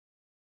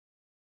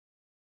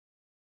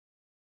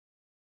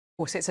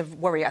course, it's a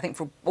worry, I think,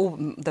 for all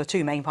the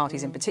two main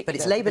parties in particular. But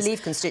it's Labour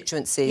Leave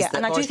constituencies. Yeah,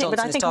 and I do think. But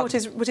I think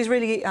what is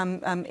really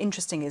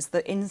interesting is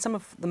that in some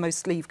of the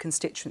most Leave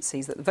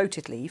constituencies that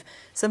voted Leave,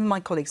 some of my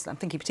colleagues, I'm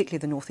thinking particularly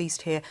the North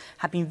East here,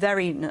 have been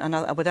very, and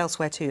I would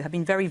elsewhere too, have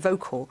been very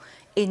vocal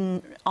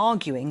in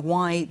arguing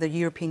why the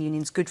European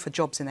Union is good for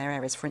jobs in their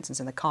areas, for instance,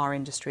 in the car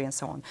industry and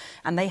so on.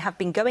 And they have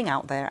been going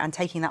out there and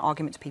taking that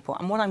argument to people.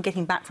 And what I'm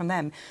getting back from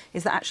them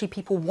is that actually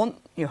people want,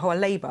 who are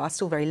Labour, are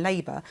still very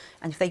Labour,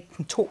 and if they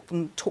can talk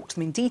to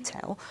them in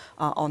detail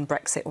on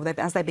Brexit, or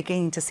as they're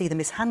beginning to see the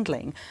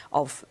mishandling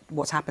of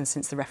what's happened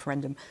since the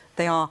referendum,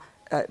 they are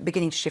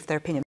beginning to shift their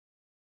opinion.